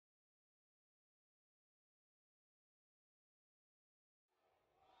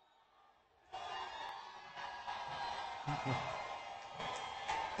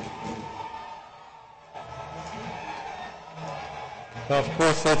So of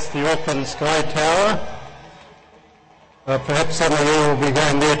course, that's the Auckland Sky Tower. Perhaps some of you will be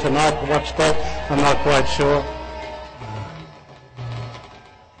going there tonight to watch that. I'm not quite sure.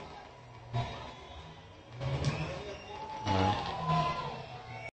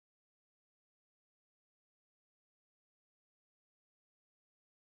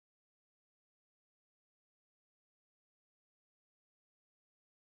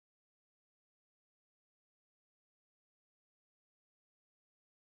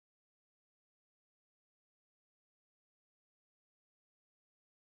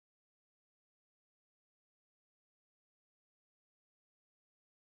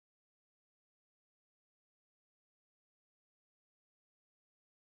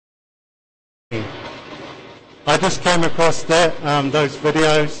 I just came across that, those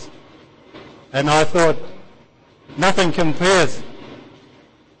videos, and I thought, nothing compares.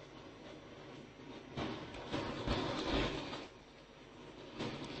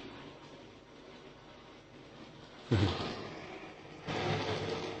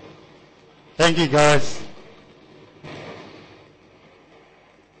 Thank you, guys.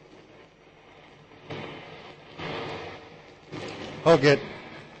 I'll get...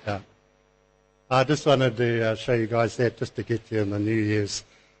 I just wanted to show you guys that just to get you in the New Year's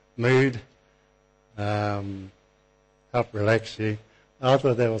mood, help relax you. I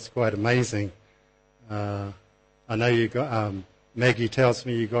thought that was quite amazing. I know you got, Maggie tells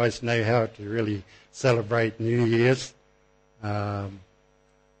me you guys know how to really celebrate New Year's.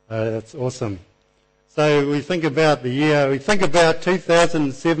 That's awesome. So we think about the year, we think about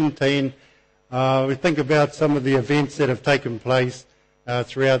 2017, we think about some of the events that have taken place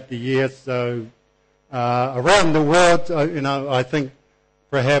throughout the year. So around the world, I think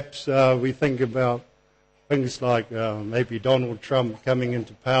perhaps we think about things like maybe Donald Trump coming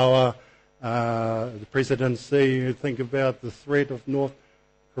into power, the presidency. We think about the threat of North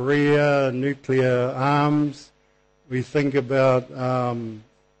Korea, nuclear arms. We think about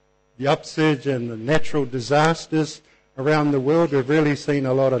the upsurge in the natural disasters around the world. We've really seen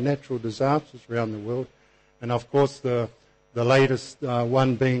a lot of natural disasters around the world. And of course the latest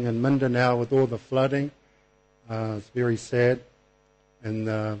one being in Mindanao with all the flooding. It's very sad, and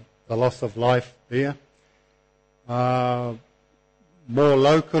the loss of life there. More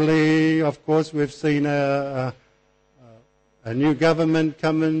locally, of course, we've seen a new government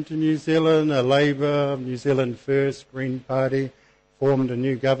come into New Zealand, a Labour, New Zealand First, Green Party, formed a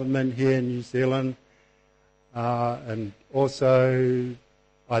new government here in New Zealand. And also,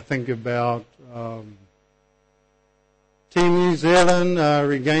 I think about Team New Zealand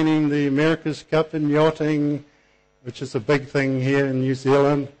regaining the America's Cup in yachting, which is a big thing here in New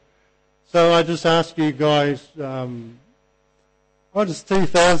Zealand. So I just ask you guys, what is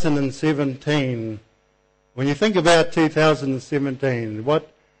 2017? When you think about 2017, what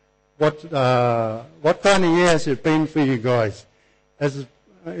kind of year has it been for you guys? Has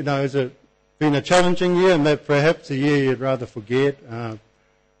it been a challenging year, and perhaps a year you'd rather forget?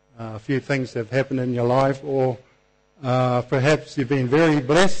 A few things have happened in your life, or perhaps you've been very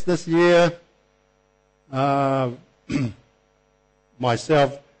blessed this year.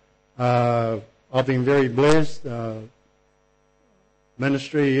 Myself, I've been very blessed.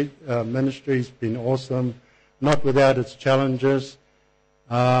 Ministry's been awesome, not without its challenges.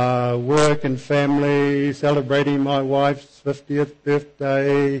 Work and family, celebrating my wife's 50th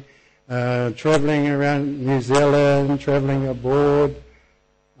birthday, travelling around New Zealand, travelling abroad.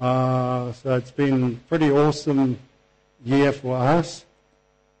 So it's been a pretty awesome year for us,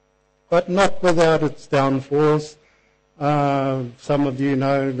 but not without its downfalls. Some of you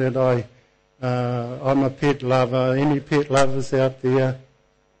know that I'm a pet lover. Any pet lovers out there?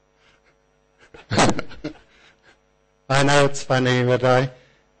 I know it's funny, but I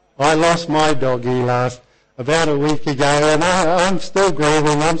lost my doggy about a week ago, and I'm still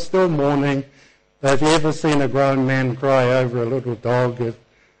grieving, I'm still mourning. Have you ever seen a grown man cry over a little dog? It's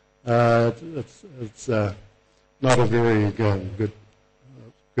not a very good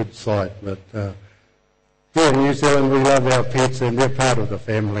sight, but here in New Zealand we love our pets and they're part of the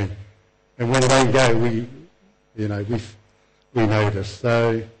family. And when they go, we notice.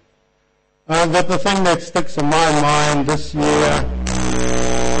 So, but the thing that sticks in my mind this year,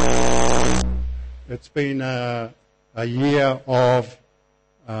 it's been a year of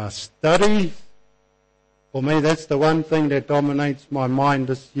study. For me, that's the one thing that dominates my mind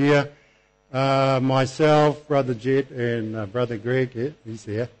this year. Myself, Brother Jet, and Brother Greg, he's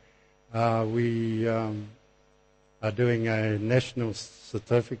here. We are doing a national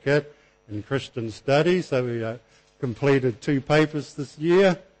certificate in Christian studies, so we completed 2 papers this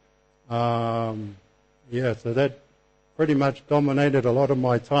year. So that pretty much dominated a lot of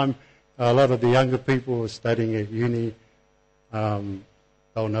my time. A lot of the younger people were studying at uni.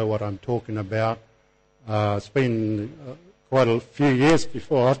 They'll know what I'm talking about. It's been quite a few years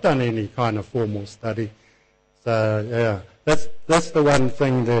before I've done any kind of formal study. So, yeah, that's the one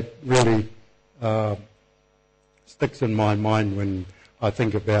thing that really sticks in my mind when I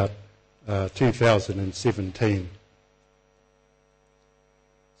think about 2017.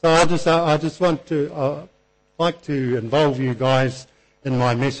 So I just want to like to involve you guys in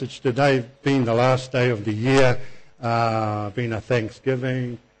my message today, being the last day of the year, being a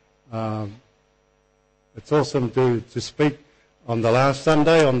Thanksgiving. It's awesome to speak on the last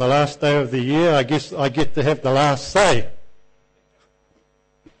Sunday, on the last day of the year. I guess I get to have the last say.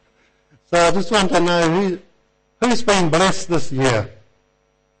 So I just want to know who's been blessed this year.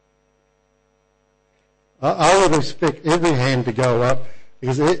 I would expect every hand to go up,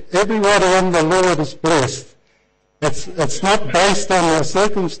 because everybody in the Lord is blessed. It's not based on your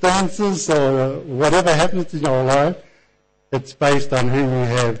circumstances or whatever happens in your life. It's based on who you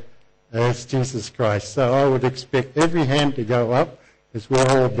have as Jesus Christ. So I would expect every hand to go up, because we're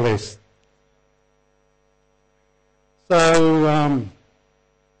all blessed. So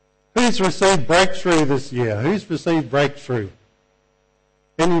who's received breakthrough this year? Who's received breakthrough?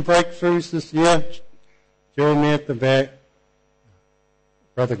 Any breakthroughs this year? Jeremy at the back.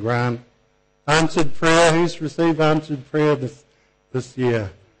 Brother Grant. Answered prayer. Who's received answered prayer this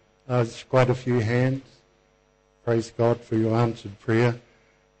year? There's quite a few hands. Praise God for your answered prayer.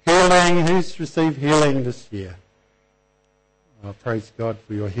 Healing. Who's received healing this year? Praise God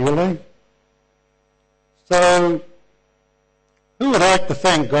for your healing. So, who would like to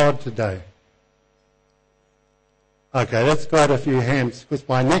thank God today? Okay, that's quite a few hands, because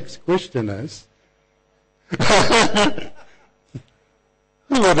my next question is,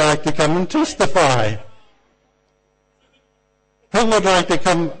 who would like to come and testify? Who would like to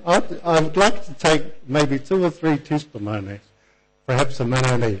come? I'd like to take maybe 2 or 3 testimonies, perhaps a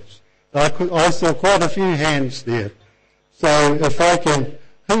minute each. I saw quite a few hands there. So if I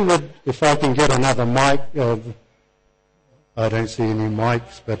can get another mic, I don't see any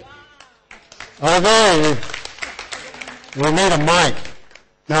mics, but there, we need a mic.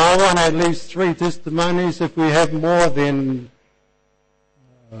 Now I want at least 3 testimonies. If we have more, then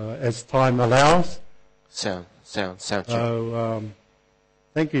as time allows. Sound. So,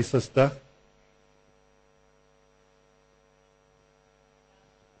 thank you, sister.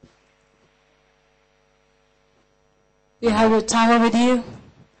 You have a towel with you?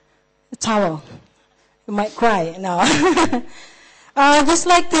 A towel. You might cry. No. I'd just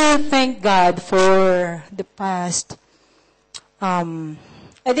like to thank God for the past. I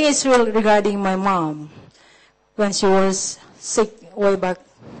think it's really regarding my mom when she was sick way back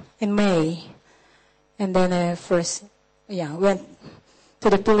in May, and then I went to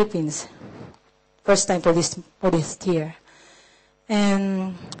the Philippines, first time for this year,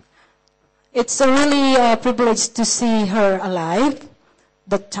 and it's a really privilege to see her alive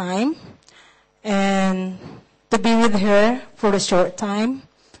that time, and to be with her for a short time,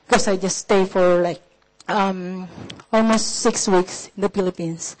 because I just stayed for like almost 6 weeks in the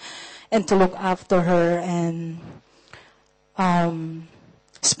Philippines, and to look after her and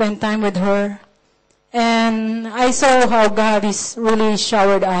spend time with her. And I saw how God has really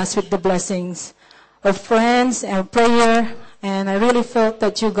showered us with the blessings of friends and prayer. And I really felt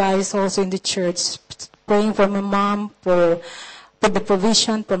that you guys also in the church praying for my mom, for the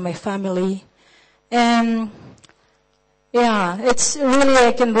provision for my family. And yeah, it's really,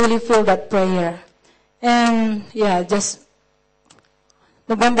 I can really feel that prayer. And yeah, just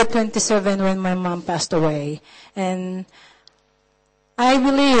November 27 when my mom passed away. And I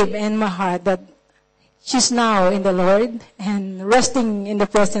believe in my heart that she's now in the Lord and resting in the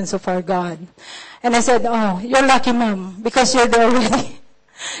presence of our God. And I said, oh, you're lucky, Mom, because you're there already.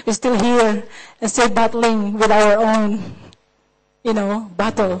 We're still here and still battling with our own,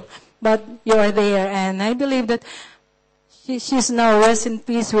 battle. But you are there. And I believe that she's now rest in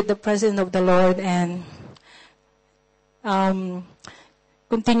peace with the presence of the Lord, and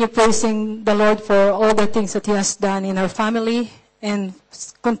continue praising the Lord for all the things that He has done in our family, and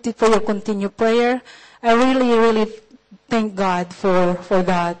for your continued prayer. I really, really thank God for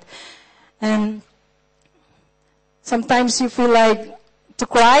that. And sometimes you feel like to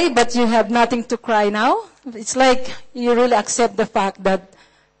cry, but you have nothing to cry now. It's like you really accept the fact that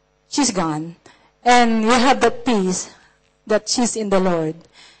she's gone. And you have that peace that she's in the Lord.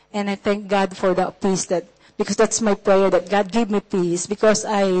 And I thank God for that peace that because that's my prayer, that God give me peace, because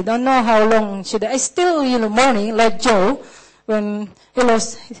I don't know how long I still, mourning like Joe when he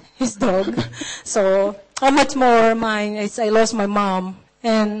lost his dog. So how much more mine is I lost my mom.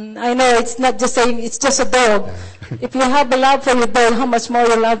 And I know it's not just saying it's just a dog. If you have a love for your dog, how much more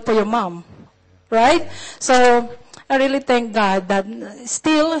you love for your mom, right? So I really thank God that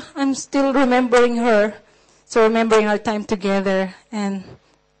I'm still remembering her. So remembering our time together, and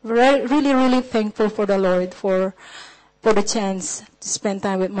really, really thankful for the Lord for the chance to spend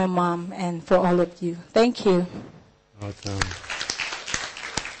time with my mom and for all of you. Thank you. Awesome.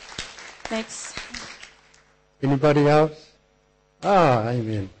 Next. Anybody else?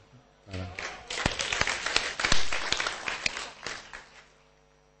 Amen.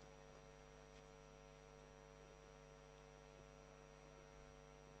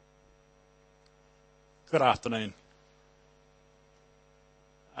 Good afternoon.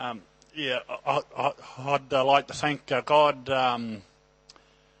 I'd like to thank God,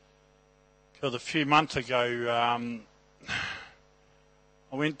 because a few months ago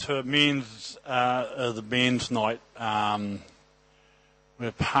I went to the men's night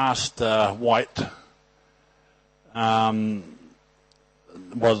where Pastor White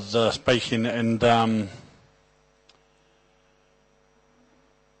was speaking, and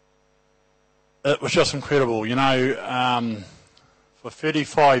it was just incredible. For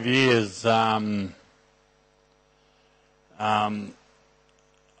 35 years, I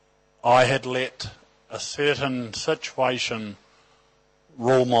had let a certain situation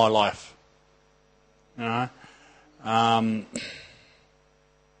rule my life. Like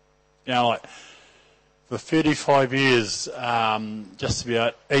for 35 years, just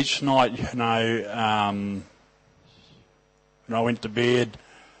about each night, when I went to bed,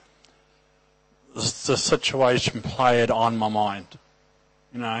 the situation played on my mind.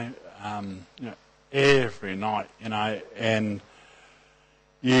 Every night, and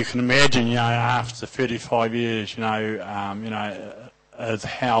you can imagine, after 35 years, as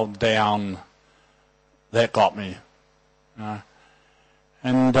how down that got me,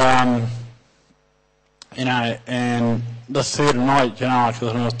 and and this third night, because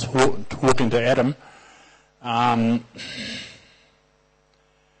I was talking to Adam,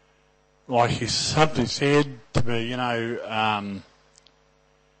 like he simply said to me,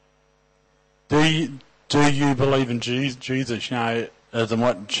 do you believe in Jesus, as in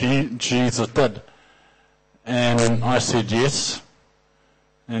what Jesus did? And I said yes.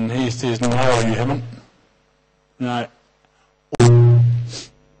 And he says, no, you haven't.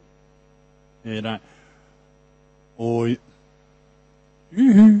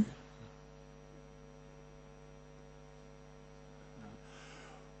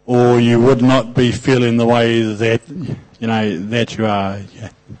 Or you would not be feeling the way that, that you are,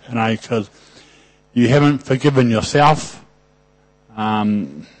 because you haven't forgiven yourself,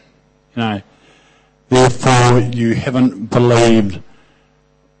 therefore you haven't believed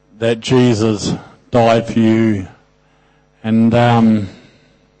that Jesus died for you, and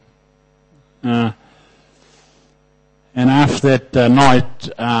after that night,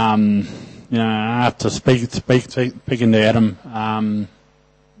 after speaking to Adam,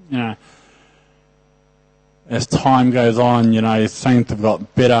 as time goes on, things have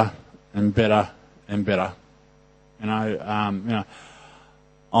got better and better and better.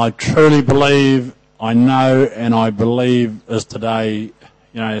 I truly believe, I know, and I believe is today,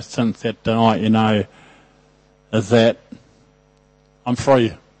 since that night, is that I'm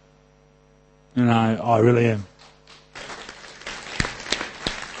free. I really am.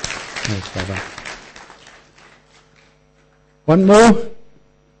 Thanks, Baba. One more.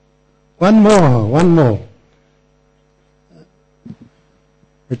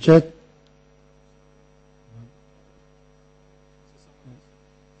 Richard?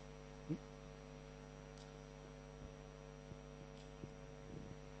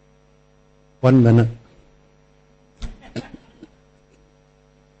 One minute.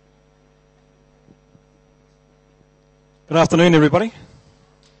 Good afternoon, everybody.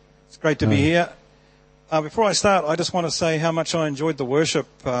 It's great to be here. Before I start, I just want to say how much I enjoyed the worship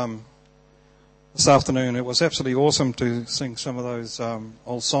this afternoon. It was absolutely awesome to sing some of those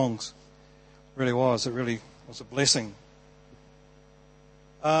old songs. It really was. It really was a blessing.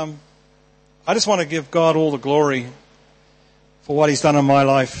 I just want to give God all the glory for what He's done in my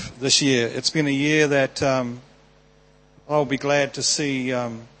life this year. It's been a year that I'll be glad to see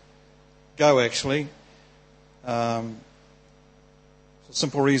go, actually. For the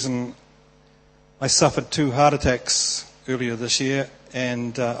simple reason, I suffered 2 heart attacks earlier this year,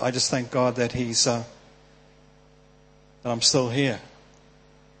 and I just thank God that that I'm still here.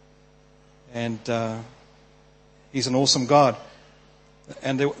 And He's an awesome God.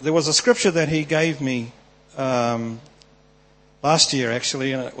 And there was a scripture that he gave me last year,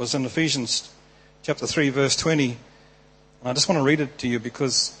 actually, and it was in Ephesians chapter 3, verse 20. And I just want to read it to you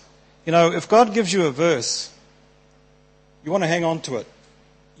because, you know, if God gives you a verse, you want to hang on to it.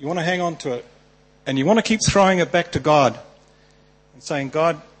 You want to hang on to it. And you want to keep throwing it back to God and saying,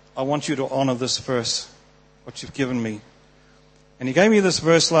 God, I want you to honor this verse, what you've given me. And he gave me this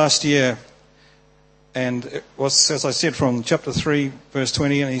verse last year. And it was, as I said, from chapter 3, verse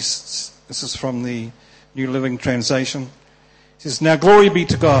 20. And this is from the New Living Translation. He says, now glory be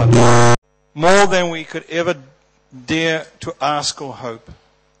to God, more than we could ever dare to ask or hope.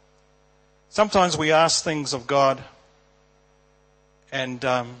 Sometimes we ask things of God and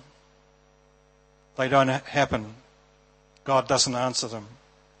they don't happen. God doesn't answer them.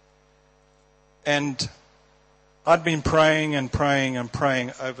 And I'd been praying and praying and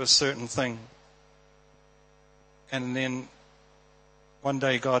praying over a certain thing. And then one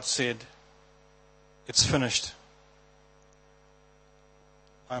day God said, it's finished.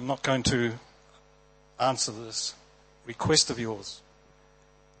 I'm not going to answer this request of yours.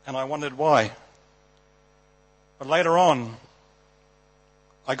 And I wondered why. But later on,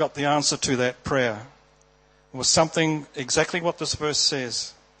 I got the answer to that prayer. It was something exactly what this verse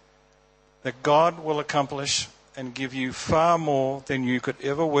says, that God will accomplish and give you far more than you could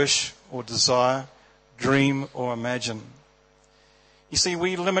ever wish or desire, dream or imagine. You see,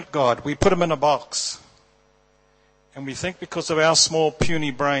 we limit God. We put him in a box. And we think because of our small,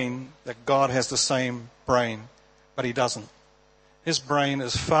 puny brain that God has the same brain. But he doesn't. His brain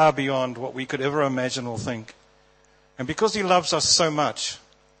is far beyond what we could ever imagine or think. And because he loves us so much,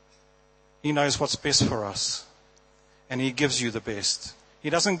 he knows what's best for us. And he gives you the best. He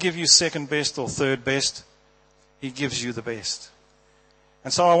doesn't give you second best or third best. He gives you the best.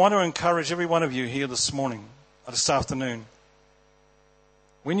 And so I want to encourage every one of you here this morning, or this afternoon.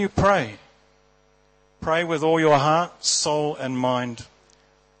 When you pray, pray with all your heart, soul, and mind.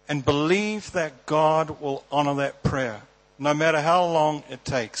 And believe that God will honor that prayer, no matter how long it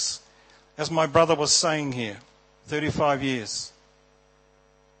takes. As my brother was saying here, 35 years.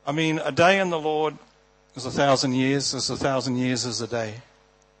 I mean, a day in the Lord is 1,000 years, as 1,000 years is a day.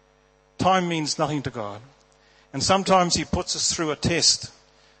 Time means nothing to God. And sometimes he puts us through a test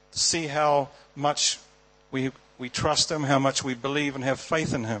to see how much we trust him, how much we believe and have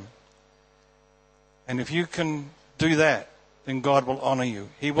faith in him. And if you can do that, then God will honor you.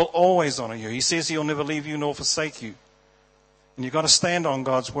 He will always honor you. He says he'll never leave you nor forsake you. And you've got to stand on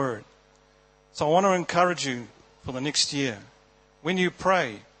God's word. So I want to encourage you for the next year. When you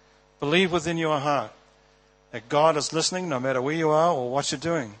pray, believe within your heart that God is listening no matter where you are or what you're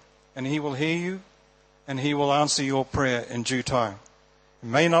doing. And he will hear you and he will answer your prayer in due time. It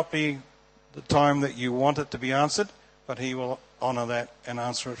may not be the time that you want it to be answered, but he will honor that and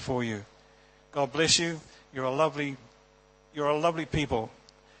answer it for you. God bless you. You're a lovely people.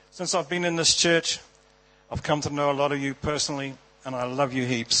 Since I've been in this church, I've come to know a lot of you personally, and I love you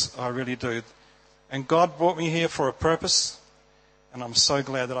heaps. I really do. And God brought me here for a purpose, and I'm so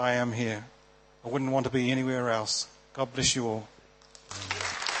glad that I am here. I wouldn't want to be anywhere else. God bless you all.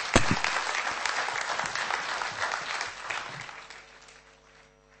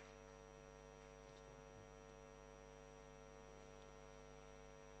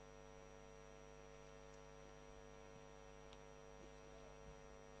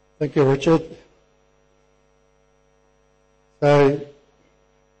 Thank you, Richard. So,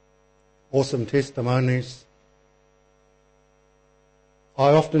 awesome testimonies.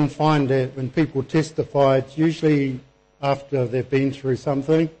 I often find that when people testify, it's usually after they've been through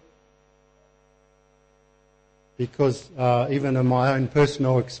something. Because even in my own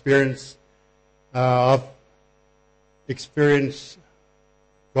personal experience, I've experienced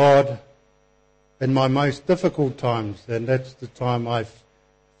God in my most difficult times, and that's the time I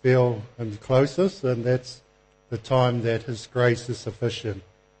feel him closest, and that's the time that his grace is sufficient.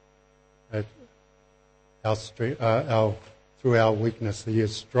 Through our weakness, he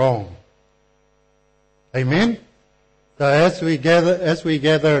is strong. Amen? So as we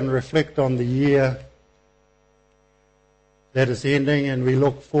gather and reflect on the year that is ending, and we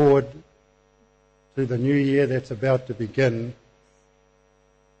look forward to the new year that's about to begin,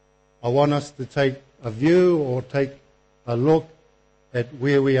 I want us to take a view or take a look at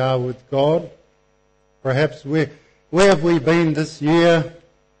where we are with God. Perhaps where have we been this year?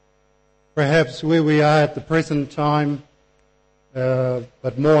 Perhaps where we are at the present time.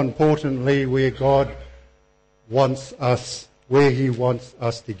 But more importantly, where God wants us, where he wants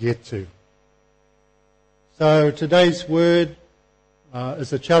us to get to. So today's word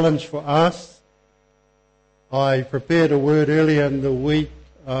is a challenge for us. I prepared a word earlier in the week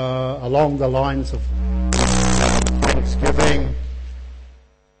along the lines of Thanksgiving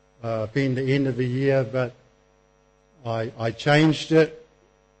being the end of the year, but I changed it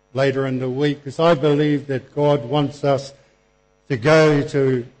later in the week because I believe that God wants us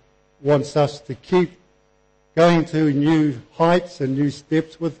to keep going to new heights and new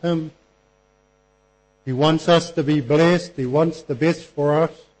steps with Him. He wants us to be blessed. He wants the best for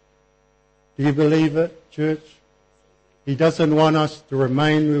us. Do you believe it, church? He doesn't want us to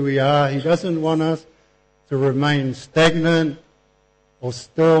remain where we are. He doesn't want us to remain stagnant or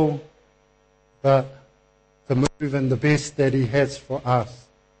still, but to move in the best that He has for us.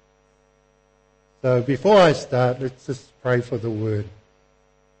 So before I start, let's just pray for the word.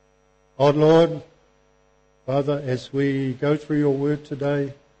 Oh Lord, Father, as we go through your word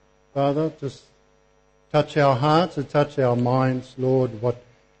today, Father, just touch our hearts and touch our minds, Lord, what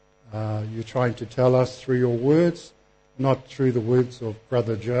you're trying to tell us through your words, not through the words of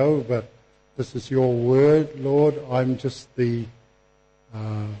Brother Joe, but this is your word, Lord. I'm just the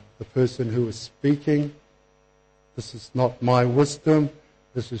person who is speaking. This is not my wisdom.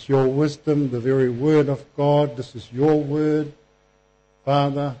 This is your wisdom, the very word of God. This is your word,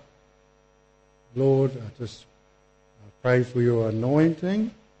 Father. Lord, I just pray for your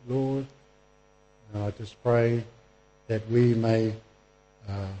anointing, Lord. And I just pray that we may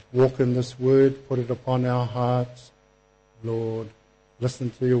walk in this word, put it upon our hearts, Lord. Listen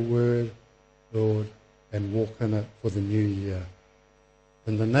to your word, Lord, and walk in it for the new year.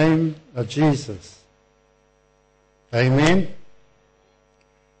 In the name of Jesus. Amen.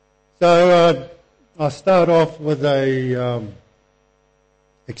 So I'll start off with a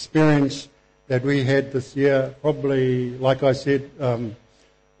experience that we had this year. Probably, like I said,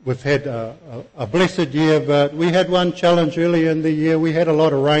 we've had a blessed year, but we had one challenge early in the year. We had a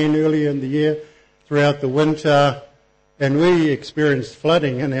lot of rain early in the year throughout the winter, and we experienced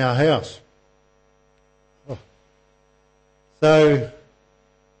flooding in our house. So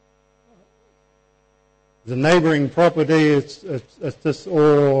the neighbouring property, it's just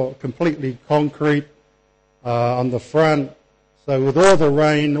all completely concrete on the front. So with all the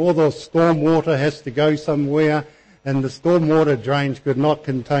rain, all the storm water has to go somewhere, and the storm water drains could not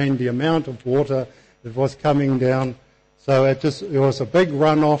contain the amount of water that was coming down. So it was a big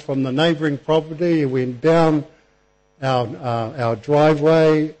runoff from the neighbouring property. It went down our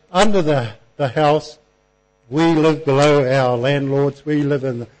driveway, under the house. We live below our landlords. We live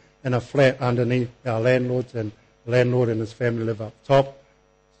in a flat underneath our landlords, and the landlord and his family live up top.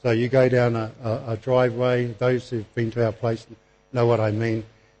 So you go down a driveway. Those who've been to our place know what I mean.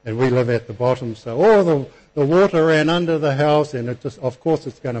 And we live at the bottom. So all the water ran under the house, and it just, of course,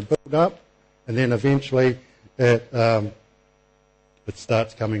 it's going to build up, and then eventually it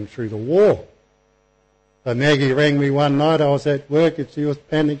starts coming through the wall. So Maggie rang me one night. I was at work, and she was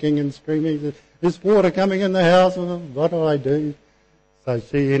panicking and screaming, "There's water coming in the house." What do I do? So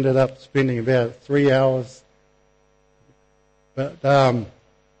she ended up spending about 3 hours. But so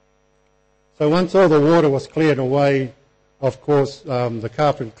once all the water was cleared away, of course, the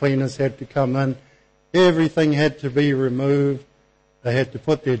carpet cleaners had to come in. Everything had to be removed. They had to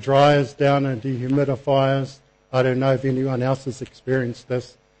put their dryers down and dehumidifiers. I don't know if anyone else has experienced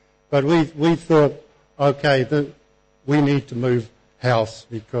this. But we thought, okay, we need to move house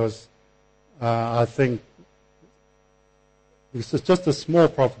because I think this is just a small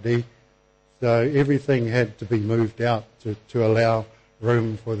property, so everything had to be moved out to allow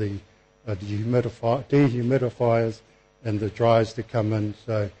room for the dehumidifiers and the dryers to come in.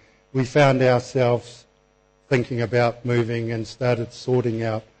 So we found ourselves thinking about moving and started sorting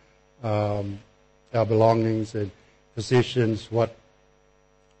out our belongings and possessions, what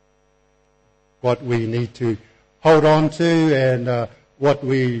we need to hold on to and what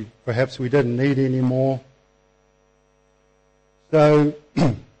perhaps we didn't need anymore. So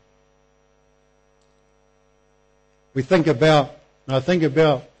I think about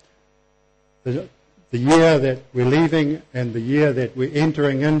the year that we're leaving and the year that we're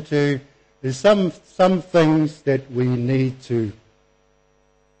entering into. There's some things that we need to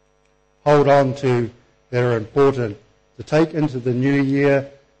hold on to that are important to take into the new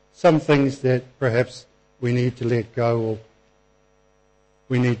year. Some things that perhaps we need to let go or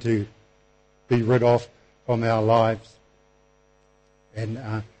we need to be rid of from our lives. And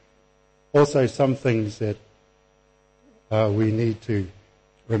also some things that we need to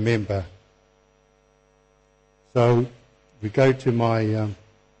remember. So we go to my,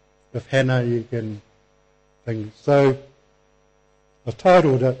 if Hannah you can think. So I've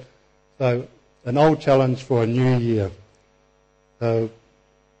titled it, so an old challenge for a new year. So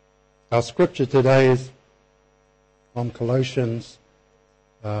our scripture today is from Colossians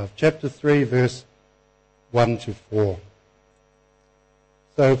chapter 3, verse 1 to 4.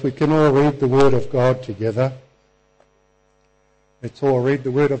 So if we can all read the Word of God together. Let's all read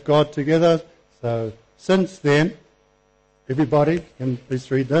the Word of God together. So, since then, everybody, can please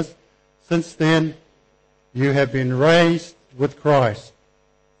read this. Since then, you have been raised with Christ.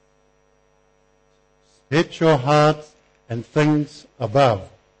 Set your hearts and things above,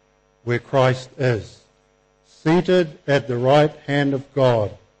 where Christ is, seated at the right hand of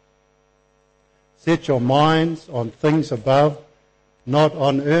God. Set your minds on things above, not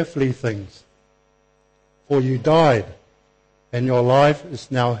on earthly things. For you died, and your life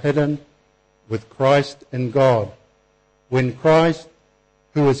is now hidden with Christ in God. When Christ,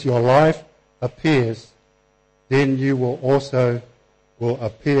 who is your life, appears, then you will also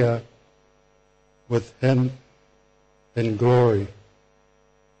appear with him in glory.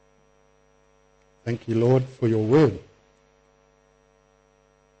 Thank you, Lord, for your word.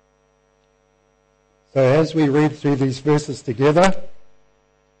 So as we read through these verses together,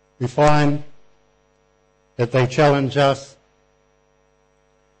 we find that they challenge us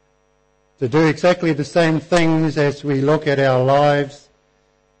to do exactly the same things as we look at our lives.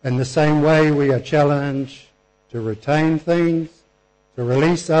 In the same way, we are challenged to retain things, to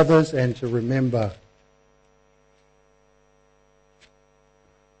release others, and to remember.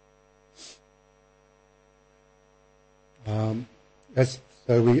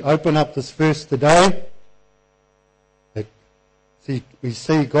 So we open up this verse today. We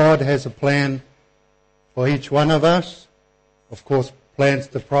see God has a plan for each one of us. Of course, plans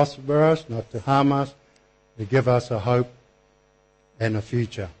to prosper us, not to harm us, to give us a hope and a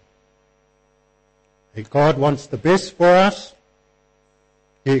future. God wants the best for us,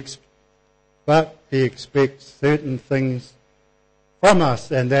 but He expects certain things from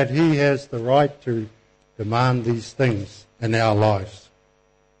us, and that He has the right to demand these things in our lives.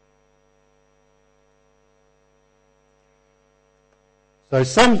 So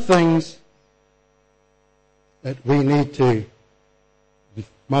some things that we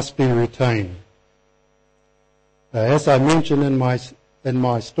must be retained. As I mentioned in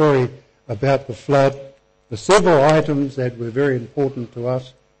my story about the flood, the several items that were very important to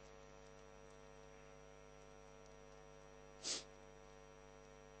us.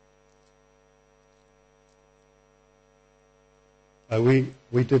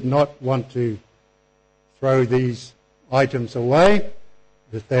 We did not want to throw these items away,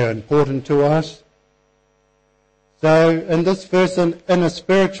 that they are important to us. So in this verse, in a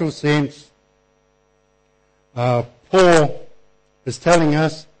spiritual sense, Paul is telling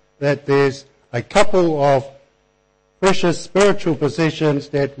us that there's a couple of precious spiritual possessions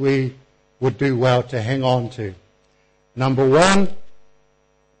that we would do well to hang on to. Number one,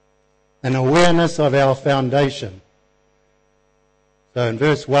 an awareness of our foundation. So in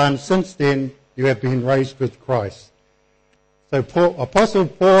verse 1, since then you have been raised with Christ. So Apostle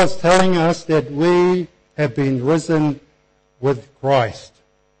Paul is telling us that we have been risen with Christ.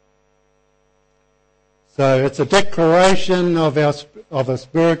 So it's a declaration of a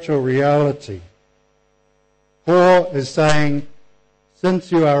spiritual reality. Paul is saying,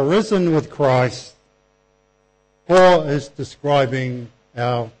 since you are risen with Christ, Paul is describing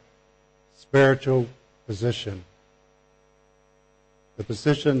our spiritual position, the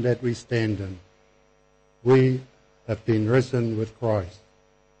position that we stand in. We have been risen with Christ.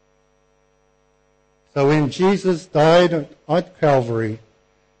 So when Jesus died at Calvary,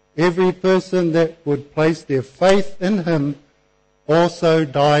 every person that would place their faith in him also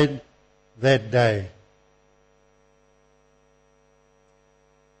died that day.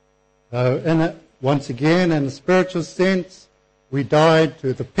 So once again, in a spiritual sense, we died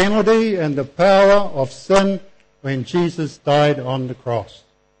to the penalty and the power of sin when Jesus died on the cross.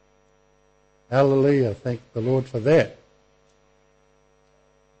 Hallelujah. Thank the Lord for that.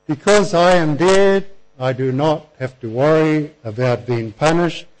 Because I am dead, I do not have to worry about being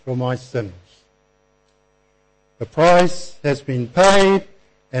punished for my sins. The price has been paid,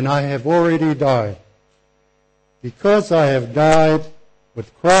 and I have already died. Because I have died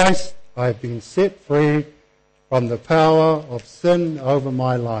with Christ, I have been set free from the power of sin over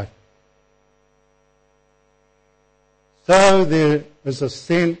my life. So there is a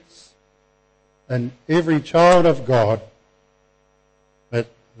sense in every child of God that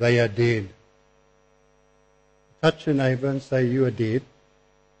they are dead. Touch your neighbour and say, you are dead.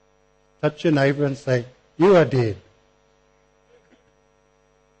 Touch your neighbour and say, you are dead.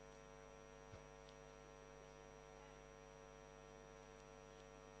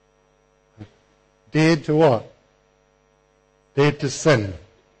 Dead to what? Dead to sin.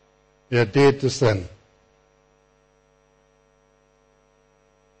 You're dead to sin.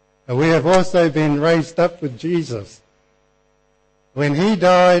 And we have also been raised up with Jesus. When he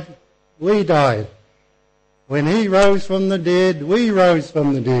died, we died. When he rose from the dead, we rose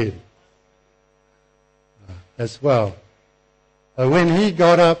from the dead as well. When he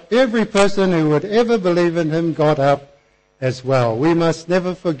got up, every person who would ever believe in him got up as well. We must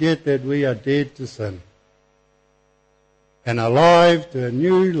never forget that we are dead to sin and alive to a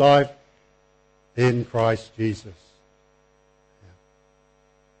new life in Christ Jesus.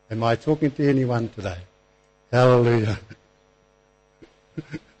 Am I talking to anyone today? Hallelujah.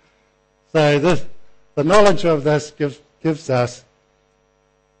 So the knowledge of this gives us,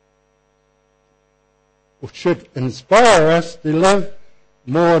 or should inspire us to live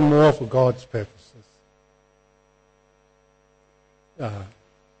more and more for God's purposes.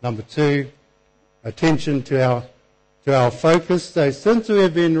 Number 2, attention to our focus. So since we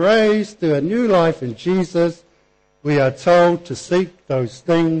have been raised to a new life in Jesus, we are told to seek those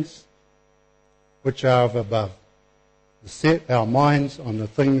things which are of above, to set our minds on the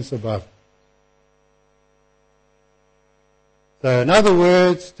things above. So in other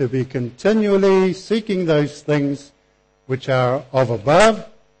words, to be continually seeking those things which are of above.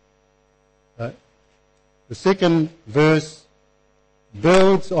 The second verse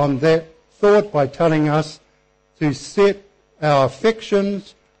builds on that thought by telling us to set our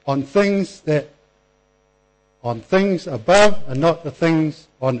affections on things above and not the things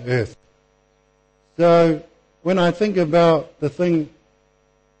on earth. So when I think about the thing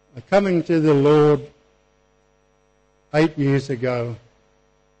coming to the Lord 8 years ago,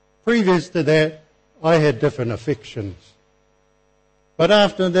 previous to that, I had different affections. But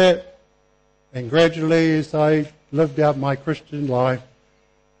after that, and gradually as I lived out my Christian life,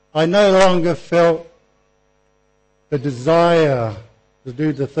 I no longer felt the desire to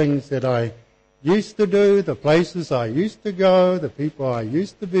do the things that I used to do, the places I used to go, the people I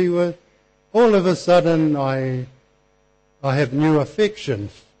used to be with. All of a sudden, I have new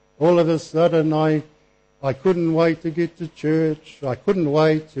affections. All of a sudden, I couldn't wait to get to church. I couldn't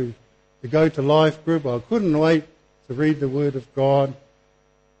wait to go to life group. I couldn't wait to read the Word of God.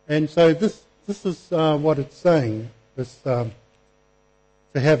 And so this is what it's saying, this, to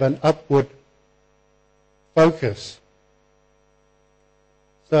have an upward focus.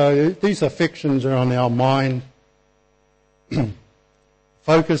 So these affections are on our mind.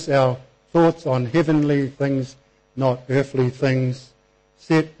 Focus our thoughts on heavenly things, not earthly things.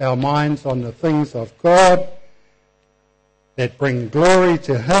 Set our minds on the things of God that bring glory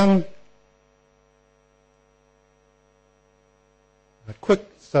to Him.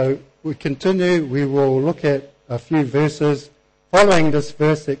 So we continue. We will look at a few verses following this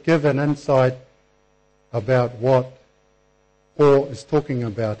verse that give an insight about what Paul is talking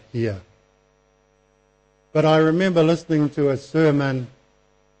about here. But I remember listening to a sermon,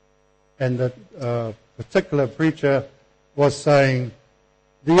 and the particular preacher was saying,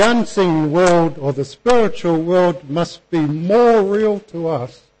 the unseen world or the spiritual world must be more real to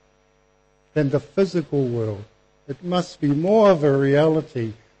us than the physical world. It must be more of a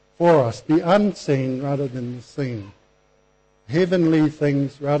reality for us, the unseen rather than the seen. Heavenly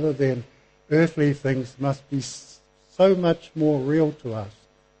things rather than earthly things must be so much more real to us.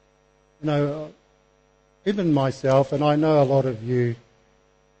 You know, even myself, and I know a lot of you,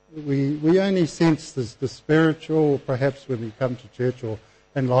 we only sense the spiritual, perhaps when we come to church or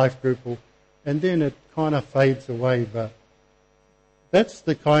in life group, and then it kind of fades away. But that's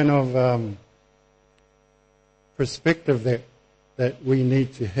the kind of perspective that we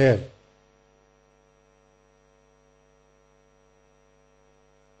need to have.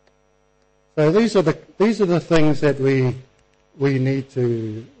 So these are the things that we need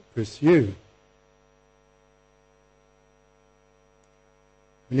to pursue.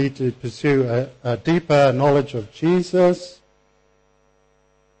 We need to pursue a deeper knowledge of Jesus.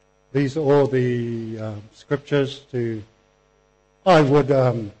 These are all the scriptures I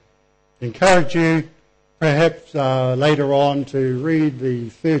would encourage you perhaps later on to read the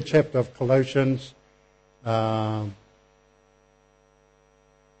 3rd chapter of Colossians.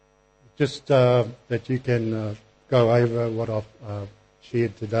 Just that you can go over what I've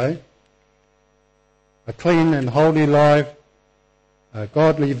shared today. A clean and holy life,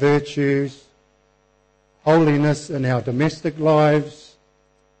 godly virtues, holiness in our domestic lives,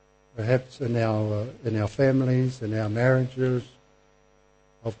 perhaps in our families, in our marriages.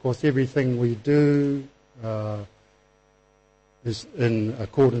 Of course, everything we do is in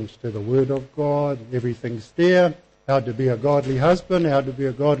accordance to the Word of God. Everything's there. How to be a godly husband, how to be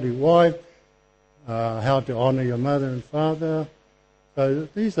a godly wife, how to honour your mother and father. So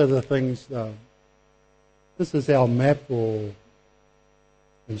these are the things. This is our map, or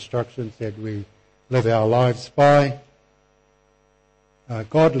instructions that we live our lives by,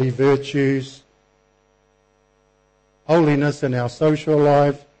 godly virtues, holiness in our social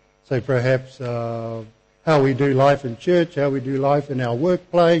life, so perhaps how we do life in church, how we do life in our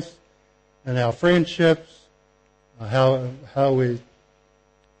workplace, in our friendships, how we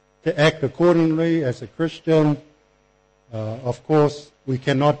to act accordingly as a Christian. Of course, we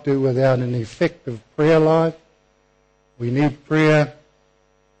cannot do without an effective prayer life. We need prayer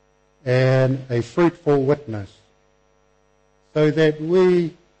and a fruitful witness so that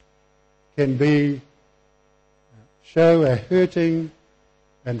we can show a hurting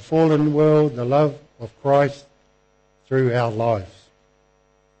and fallen world the love of Christ through our lives.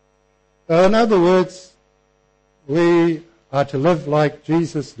 So in other words, we are to live like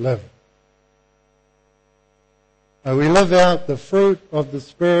Jesus lived. We live out the fruit of the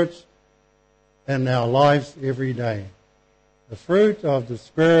Spirit in our lives every day. The fruit of the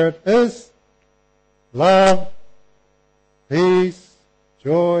Spirit is love, peace,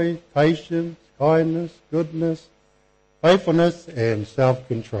 joy, patience, kindness, goodness, faithfulness, and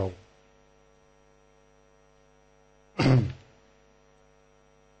self-control.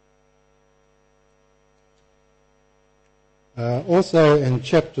 Also in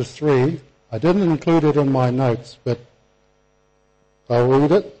chapter 3, I didn't include it in my notes, but I'll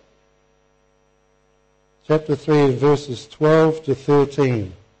read it. Chapter 3, verses 12 to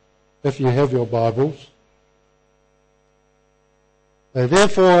 13, if you have your Bibles.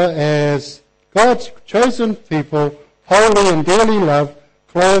 Therefore, as God's chosen people, holy and dearly loved,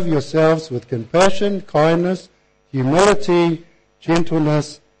 clothe yourselves with compassion, kindness, humility,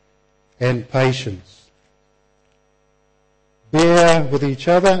 gentleness, and patience. Bear with each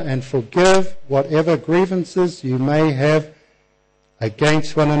other and forgive whatever grievances you may have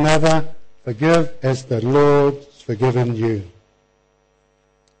against one another. Forgive as the Lord's forgiven you.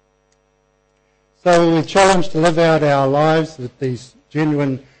 So we're challenged to live out our lives with these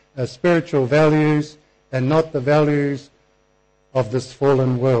genuine spiritual values and not the values of this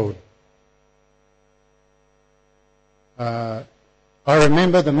fallen world. I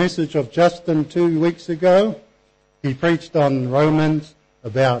remember the message of Justin 2 weeks ago. He preached on Romans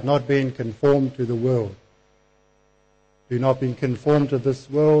about not being conformed to the world. Do not be conformed to this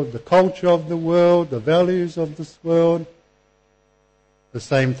world, the culture of the world, the values of this world. The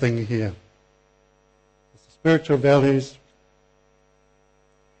same thing here. It's spiritual values.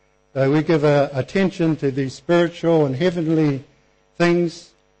 So we give attention to these spiritual and heavenly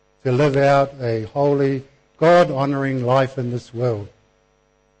things to live out a holy, God-honouring life in this world.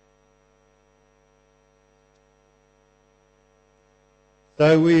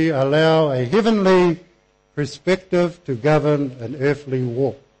 So we allow a heavenly perspective to govern an earthly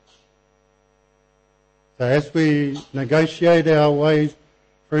walk. So as we negotiate our way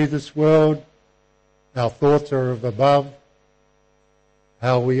through this world, our thoughts are of above,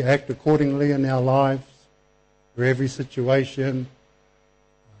 how we act accordingly in our lives, for every situation,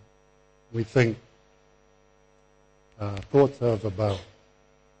 we think thoughts are of above.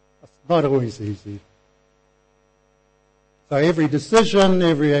 It's not always easy. So every decision,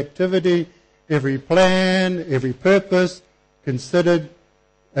 every activity, every plan, every purpose considered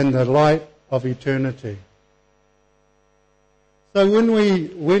in the light of eternity. So when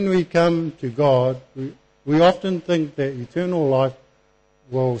we come to God, we often think that eternal life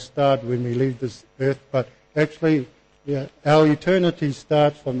will start when we leave this earth, but actually our eternity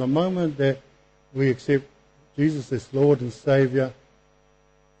starts from the moment that we accept Jesus as Lord and Saviour.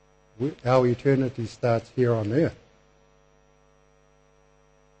 Our eternity starts here on earth.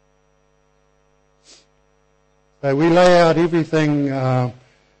 So we lay out everything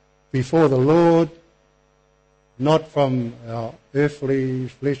before the Lord, not from our earthly,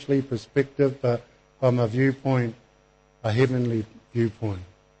 fleshly perspective, but from a viewpoint, a heavenly viewpoint.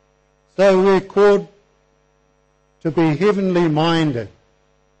 So we're called to be heavenly minded.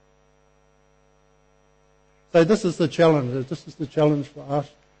 So this is the challenge. This is the challenge for us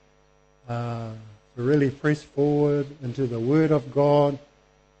to really press forward into the Word of God.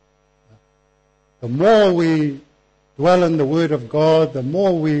 The more we dwell in the Word of God, the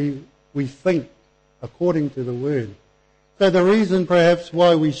more we think according to the Word. So the reason perhaps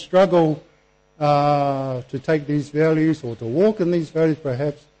why we struggle to take these values or to walk in these values,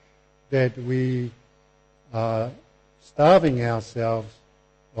 perhaps that we are starving ourselves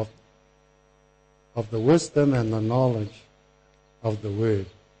of the wisdom and the knowledge of the Word.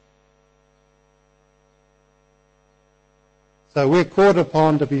 So we're called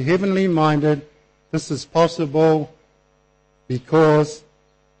upon to be heavenly minded. This is possible because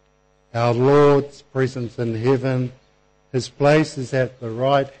our Lord's presence in heaven His place is at the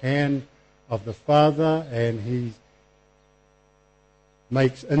right hand of the Father, and He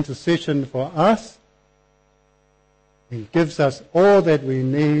makes intercession for us. He gives us all that we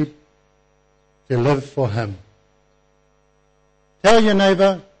need to live for Him. Tell your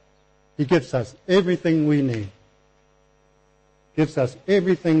neighbour, He gives us everything we need. Gives us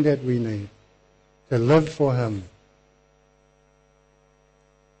everything that we need to live for Him.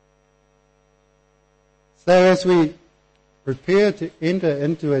 So as we prepare to enter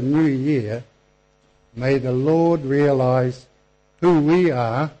into a new year, may the Lord realize who we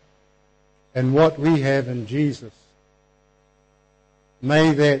are and what we have in Jesus.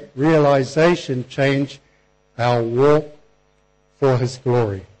 May that realization change our walk for His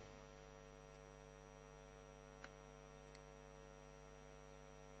glory.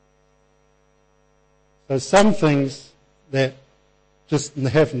 So some things that just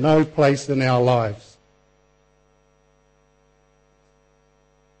have no place in our lives.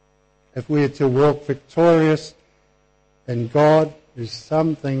 If we are to walk victorious in God, there's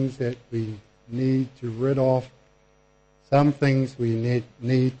some things that we need to rid of, some things we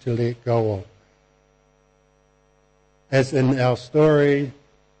need to let go of. As in our story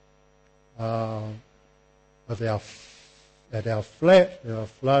at our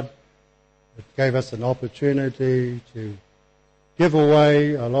flood, it gave us an opportunity to give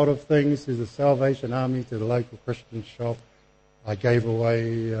away a lot of things to the Salvation Army, to the local Christian shop. I gave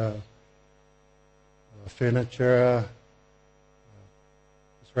away furniture,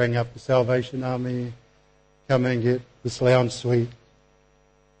 just rang up the Salvation Army, come and get this lounge suite.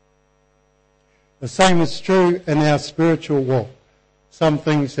 The same is true in our spiritual walk. Some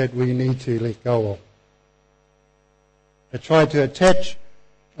things that we need to let go of. They try to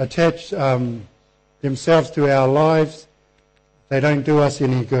attach themselves to our lives. They don't do us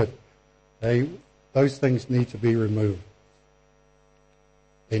any good. Those things need to be removed.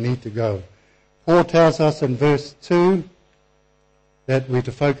 They need to go. Paul tells us in verse 2 that we're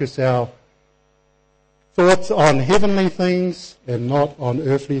to focus our thoughts on heavenly things and not on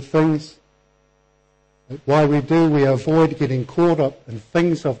earthly things. Why we avoid getting caught up in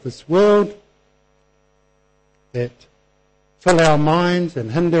things of this world that fill our minds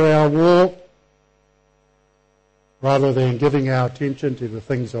and hinder our walk, rather than giving our attention to the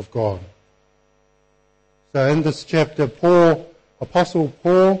things of God. So in this chapter, Apostle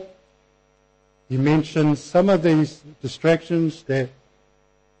Paul, he mentions some of these distractions that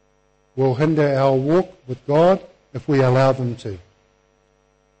will hinder our walk with God if we allow them to.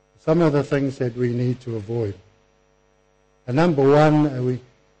 Some of the things that we need to avoid. And number one,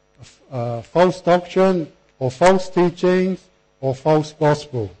 false doctrine or false teachings or false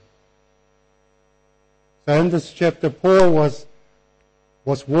gospel. So in this chapter, Paul was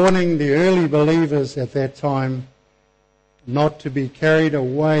warning the early believers at that time not to be carried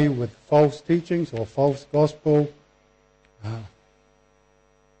away with false teachings or false gospel.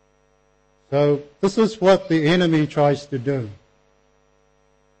 So this is what the enemy tries to do.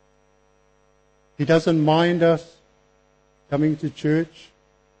 He doesn't mind us coming to church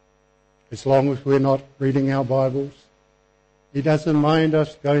as long as we're not reading our Bibles. He doesn't mind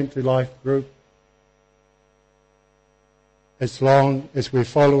us going to life group as long as we're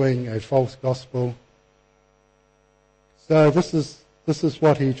following a false gospel. So this is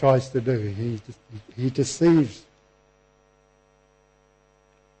what he tries to do. He deceives.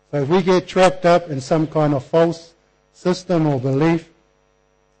 So if we get trapped up in some kind of false system or belief,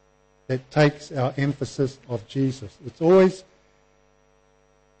 it takes our emphasis off Jesus. It's always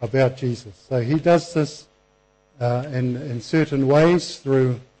about Jesus. So he does this in certain ways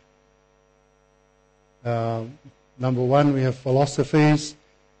through, number one, we have philosophies.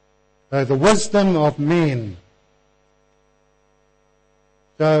 The wisdom of men.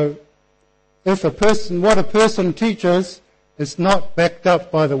 So if what a person teaches is not backed up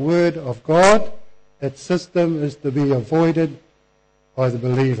by the Word of God, that system is to be avoided by the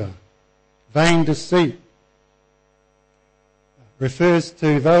believer. Vain deceit refers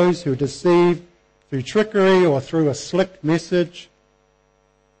to those who deceive through trickery or through a slick message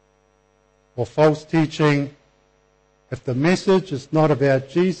or false teaching. If the message is not about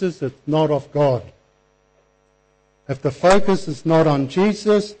Jesus, it's not of God. If the focus is not on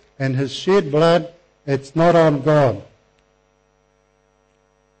Jesus and His shed blood, it's not on God.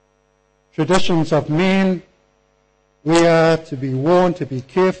 Traditions of men, we are to be warned to be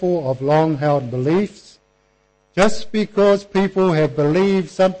careful of long-held beliefs. Just because people have believed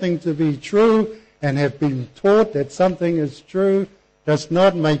something to be true and have been taught that something is true does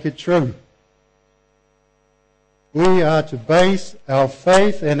not make it true. We are to base our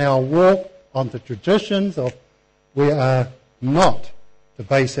faith and our walk on the traditions of we are not to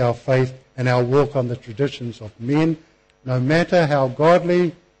base our faith and our walk on the traditions of men, no matter how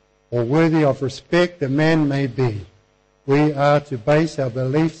godly or worthy of respect a man may be. We are to base our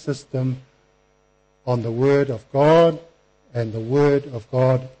belief system on the Word of God and the Word of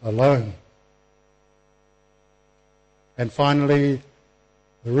God alone. And finally,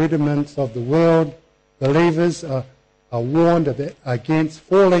 the rudiments of the world. Believers are warned against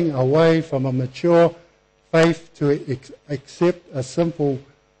falling away from a mature faith to accept a simple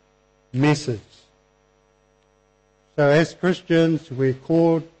message. So as Christians, we're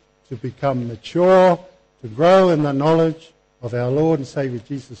called to become mature, to grow in the knowledge of our Lord and Saviour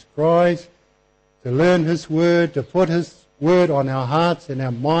Jesus Christ, to learn His Word, to put His Word on our hearts and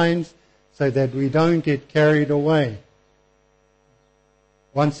our minds so that we don't get carried away.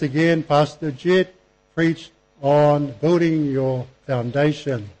 Once again, Pastor Jet preached on building your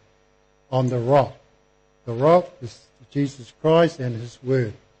foundation on the rock. The rock is Jesus Christ and His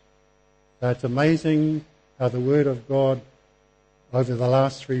Word. So it's amazing how the Word of God over the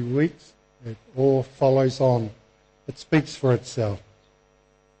last 3 weeks, it all follows on. It speaks for itself.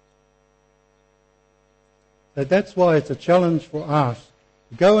 So that's why it's a challenge for us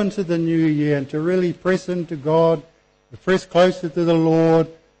to go into the new year and to really press into God, to press closer to the Lord,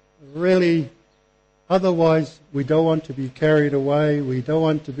 really. Otherwise, we don't want to be carried away. We don't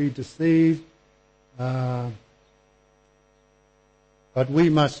want to be deceived. But we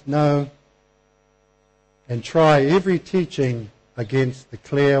must know and try every teaching against the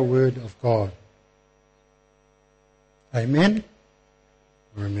clear Word of God. Amen?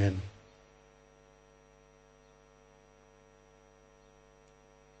 Amen.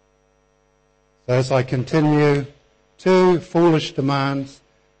 So as I continue, 2 foolish demands.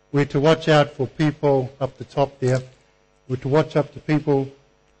 We're to watch out for people up the top there. We're to watch out for people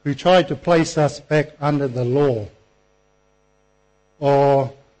who try to place us back under the law.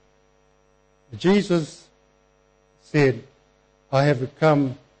 Or Jesus said, I have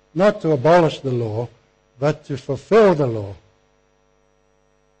come not to abolish the law, but to fulfill the law.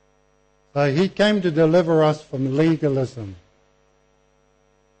 So He came to deliver us from legalism.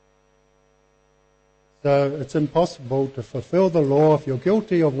 So it's impossible to fulfill the law. If you're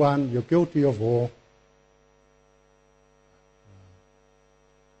guilty of one, you're guilty of all.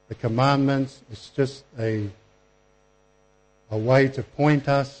 The commandments is just a way to point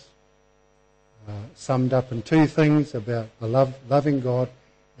us, summed up in 2 things about the loving God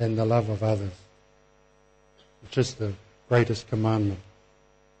and the love of others, which is the greatest commandment.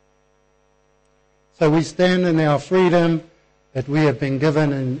 So we stand in our freedom that we have been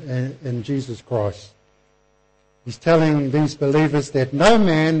given in Jesus Christ. He's telling these believers that no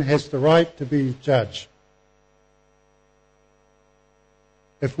man has the right to be judged.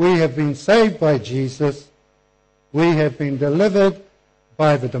 If we have been saved by Jesus, we have been delivered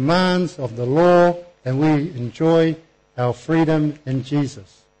by the demands of the law, and we enjoy our freedom in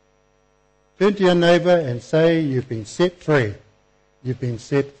Jesus. Turn to your neighbour and say, you've been set free. You've been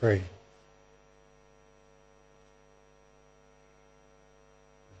set free.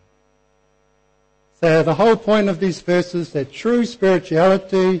 So the whole point of these verses is that true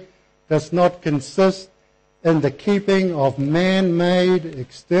spirituality does not consist in the keeping of man-made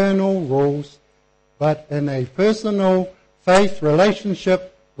external rules, but in a personal faith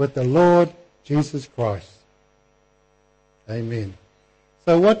relationship with the Lord Jesus Christ. Amen.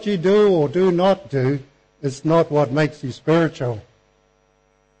 So what you do or do not do is not what makes you spiritual.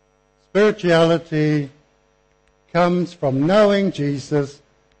 Spirituality comes from knowing Jesus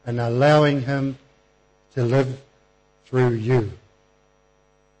and allowing Him to live through you.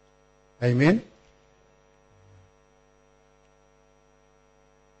 Amen?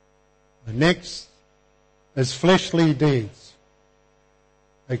 The next is fleshly deeds.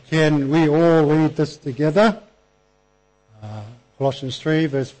 Can we all read this together? Colossians 3,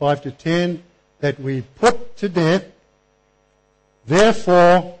 verse 5 to 10, that we put to death,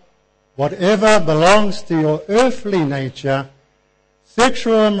 therefore, whatever belongs to your earthly nature,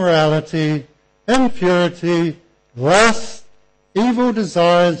 sexual immorality, impurity, lust, evil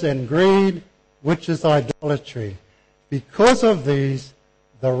desires, and greed, which is idolatry. Because of these,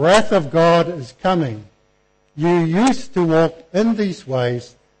 the wrath of God is coming. You used to walk in these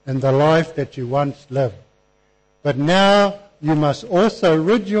ways in the life that you once lived. But now you must also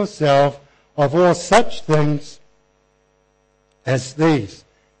rid yourself of all such things as these: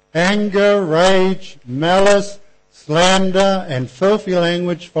 anger, rage, malice, slander, and filthy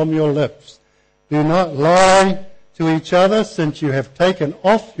language from your lips. Do not lie to each other, since you have taken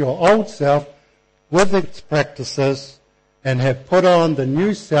off your old self with its practices and have put on the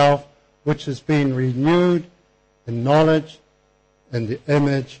new self, which has been renewed in knowledge and the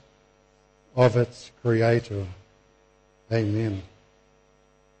image of its Creator. Amen.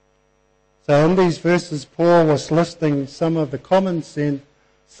 So in these verses, Paul was listing some of the common sins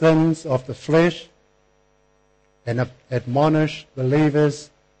of the flesh and admonished believers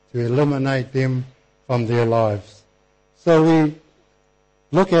to eliminate them from their lives. So we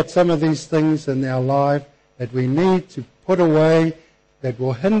look at some of these things in our life that we need to put away, that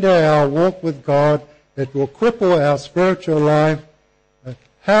will hinder our walk with God, that will cripple our spiritual life.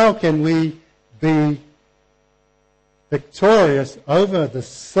 How can we be victorious over the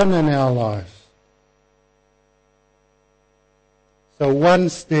sin in our lives? So one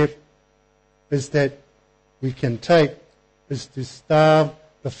step is that we can take is to starve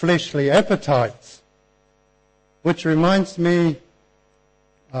the fleshly appetites, which reminds me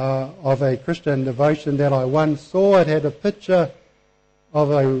of a Christian devotion that I once saw. It had a picture of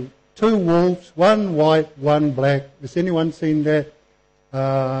two wolves, one white, one black. Has anyone seen that?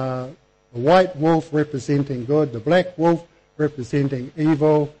 The white wolf representing good, the black wolf representing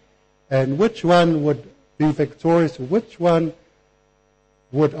evil, and which one would be victorious, which one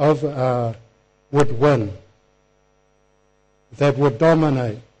would win, that would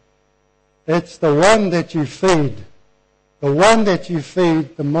dominate. It's the one that you feed. The one that you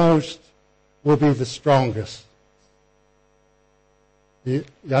feed the most will be the strongest. You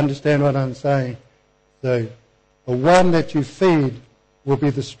understand what I'm saying? So the one that you feed will be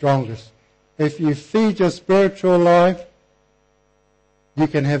the strongest. If you feed your spiritual life, you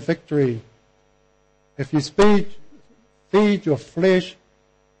can have victory. If you feed your flesh,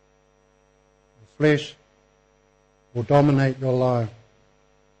 the flesh will dominate your life.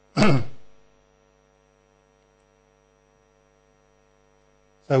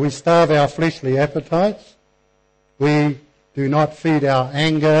 So we starve our fleshly appetites. We do not feed our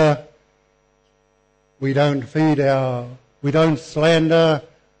anger. We don't slander.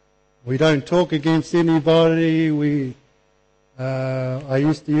 We don't talk against anybody. I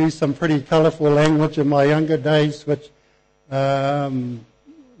used to use some pretty colourful language in my younger days, which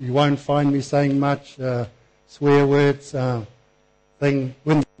you won't find me saying much swear words. When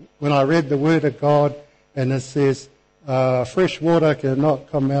I read the Word of God and it says fresh water cannot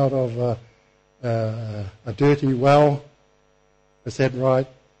come out of a dirty well, is that right?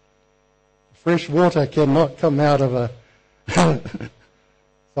 Fresh water cannot come out of a.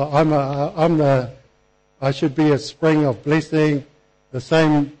 So I should be a spring of blessing. The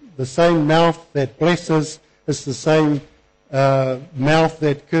same mouth that blesses is the same mouth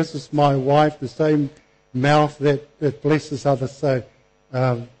that curses my wife. The same mouth that blesses others. So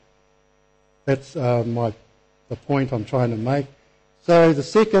that's the point I'm trying to make. So the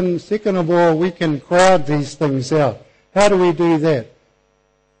second of all, we can crowd these things out. How do we do that?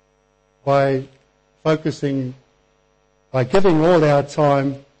 By focusing, by giving all our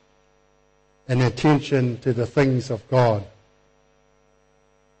time and attention to the things of God.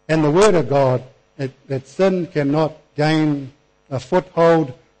 And the Word of God, that sin cannot gain a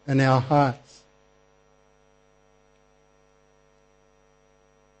foothold in our hearts.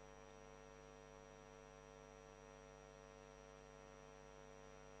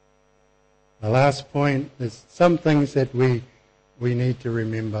 The last point is some things that we need to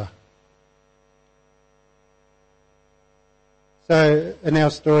remember. So in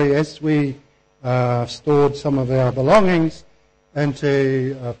our story, as we stored some of our belongings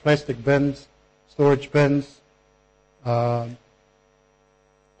into plastic bins, storage bins, I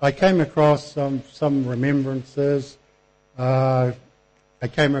came across some remembrances. I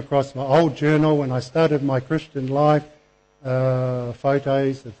came across my old journal when I started my Christian life,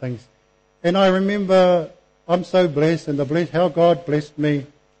 photos and things. And I remember I'm so blessed and how God blessed me.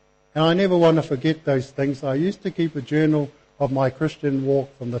 And I never want to forget those things. I used to keep a journal of my Christian walk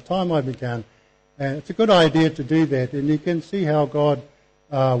from the time I began. And it's a good idea to do that. And you can see how God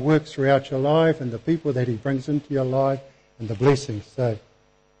works throughout your life and the people that He brings into your life and the blessings. So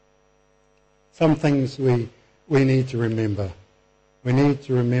some things we need to remember. We need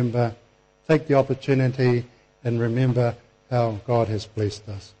to remember, take the opportunity and remember how God has blessed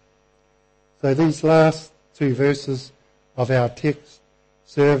us. So these last two verses of our text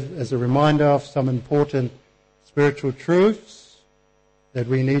serve as a reminder of some important spiritual truths that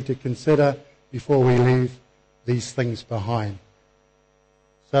we need to consider before we leave these things behind.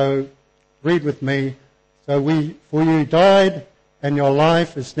 So read with me. For you died, and your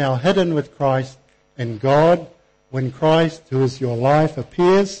life is now hidden with Christ in God. When Christ, who is your life,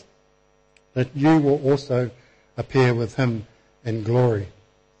 appears, that you will also appear with Him in glory.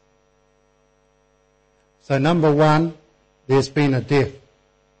 So number one, there's been a death.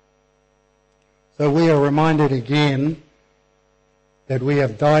 So we are reminded again that we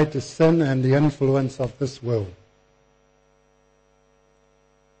have died to sin and the influence of this world.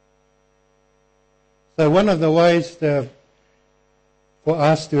 So one of the ways for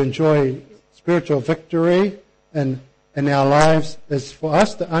us to enjoy spiritual victory in our lives is for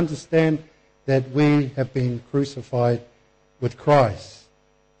us to understand that we have been crucified with Christ.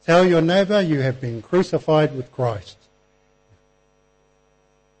 Tell your neighbour you have been crucified with Christ.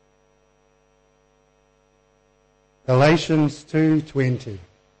 Galatians 2:20.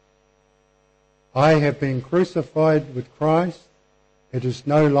 I have been crucified with Christ. It is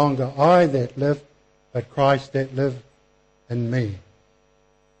no longer I that live, but Christ that lives in me.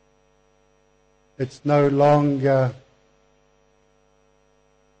 It's no longer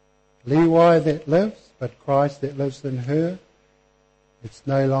Levi that lives, but Christ that lives in her. It's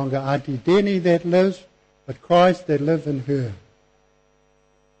no longer Auntie Denny that lives, but Christ that lives in her.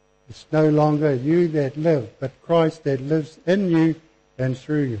 It's no longer you that live, but Christ that lives in you and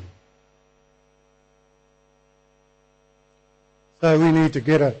through you. So we need to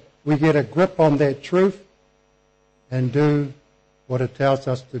get a grip on that truth and do what it tells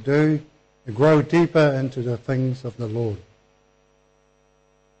us to do, to grow deeper into the things of the Lord.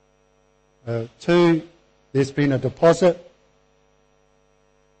 2, there's been a deposit.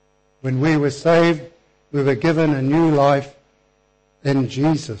 When we were saved, we were given a new life in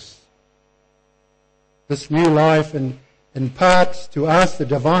Jesus. This new life imparts to us the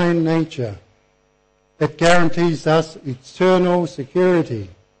divine nature that guarantees us eternal security.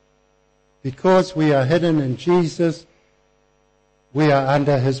 Because we are hidden in Jesus, we are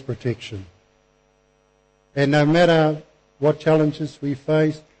under His protection. And no matter what challenges we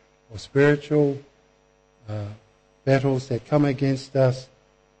face, or spiritual battles that come against us,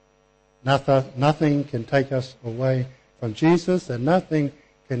 nothing can take us away from Jesus, and nothing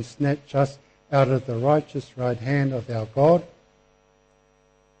can snatch us out of the righteous right hand of our God.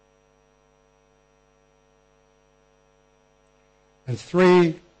 And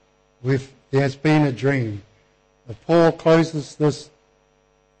 3, there has been a dream. Paul closes this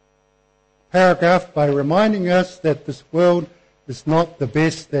paragraph by reminding us that this world is not the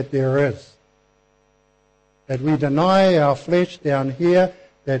best that there is. That we deny our flesh down here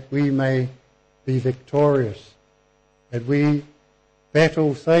that we may be victorious. That we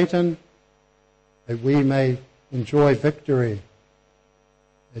battle Satan, that we may enjoy victory.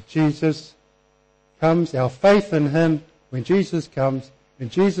 That Jesus comes, our faith in Him, when Jesus comes, when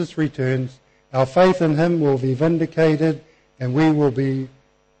Jesus returns, our faith in Him will be vindicated and we will be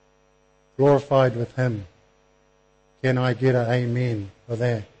glorified with Him. Can I get an amen for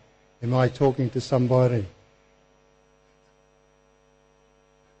that? Am I talking to somebody?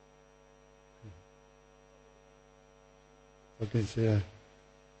 Okay,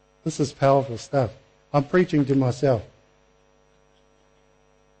 this is powerful stuff. I'm preaching to myself.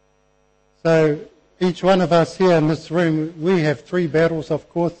 So each one of us here in this room, we have 3 battles, of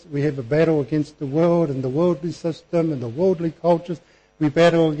course. We have a battle against the world and the worldly system and the worldly cultures. We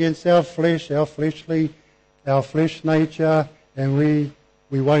battle against our flesh, our flesh nature, and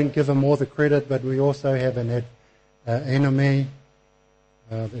we won't give him all the credit, but we also have an enemy,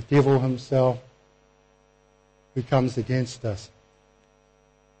 the devil himself, who comes against us.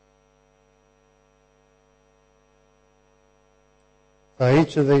 So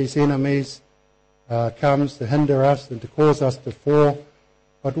each of these enemies comes to hinder us and to cause us to fall.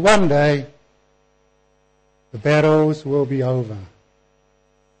 But one day, the battles will be over.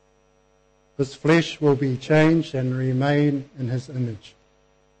 This flesh will be changed and remain in His image.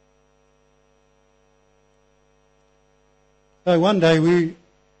 So one day we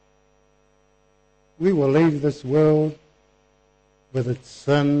will leave this world with its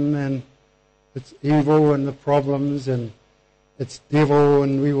sin and its evil and the problems and its devil,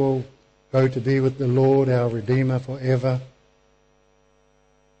 and we will go to be with the Lord, our Redeemer, forever.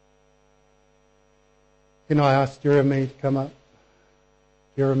 Can I ask Jeremy to come up?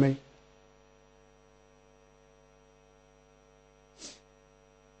 Jeremy?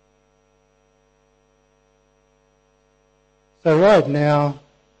 So right now,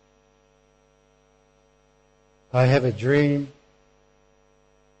 I have a dream,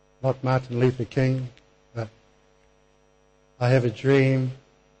 not Martin Luther King, but I have a dream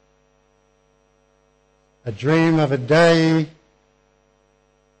of a day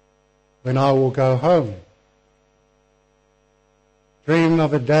when I will go home. Dream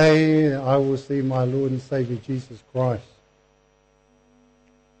of a day I will see my Lord and Saviour Jesus Christ.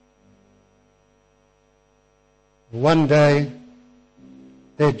 One day,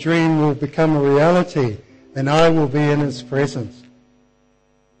 that dream will become a reality, and I will be in His presence.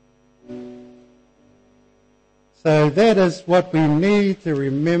 So that is what we need to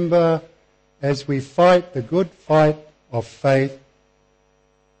remember as we fight the good fight of faith.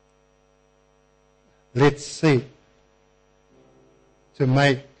 Let's seek to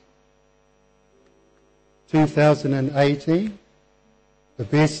make 2018 the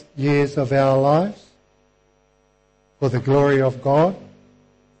best years of our lives for the glory of God.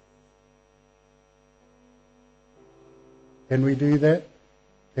 Can we do that?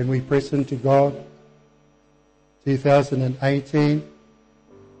 Can we press into God? 2018.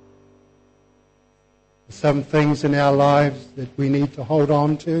 Some things in our lives that we need to hold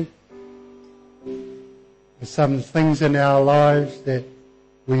on to. Some things in our lives that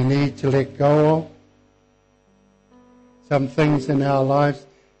we need to let go of. Some things in our lives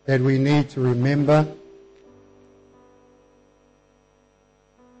that we need to remember.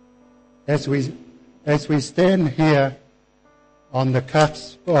 As we stand here on the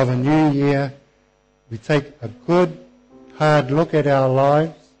cusp of a new year, we take a good, hard look at our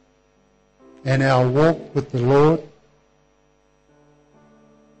lives and our walk with the Lord.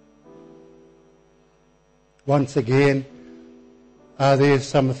 Once again, are there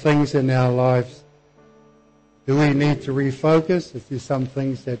some things in our lives? Do we need to refocus? Is there some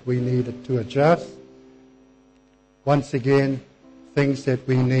things that we need to adjust? Once again, things that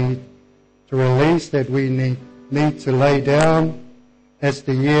we need to release, that we need to lay down as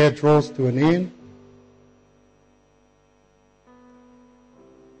the year draws to an end.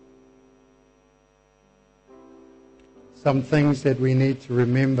 Some things that we need to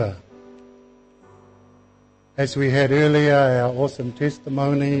remember. As we had earlier, our awesome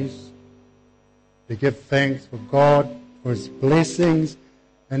testimonies, to give thanks for God, for His blessings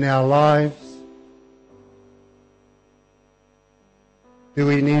in our lives. Do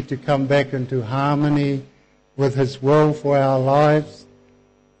we need to come back into harmony with His will for our lives?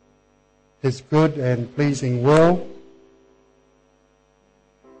 His good and pleasing will?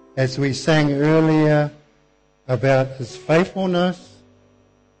 As we sang earlier about His faithfulness,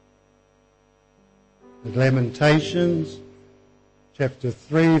 Lamentations, chapter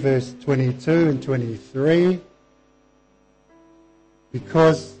 3, verse 22 and 23.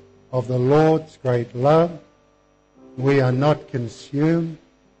 Because of the Lord's great love, we are not consumed,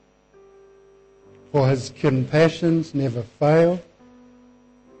 for His compassions never fail.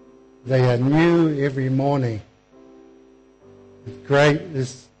 They are new every morning. Great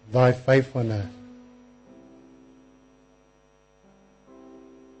is thy faithfulness.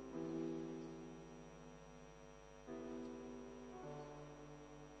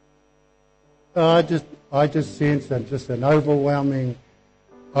 I just sense just an overwhelming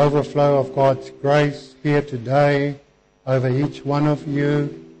overflow of God's grace here today over each one of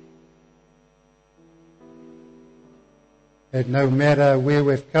you. That no matter where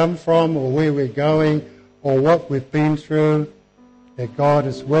we've come from or where we're going or what we've been through, that God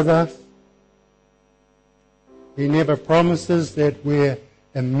is with us. He never promises that we're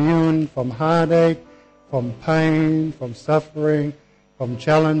immune from heartache, from pain, from suffering, from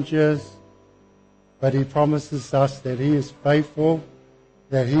challenges. But He promises us that He is faithful,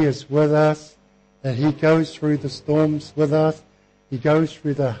 that He is with us, that He goes through the storms with us, He goes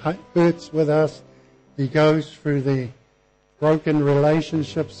through the hurts with us, He goes through the broken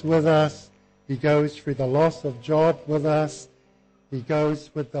relationships with us, He goes through the loss of job with us, He goes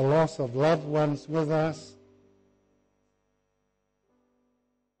with the loss of loved ones with us.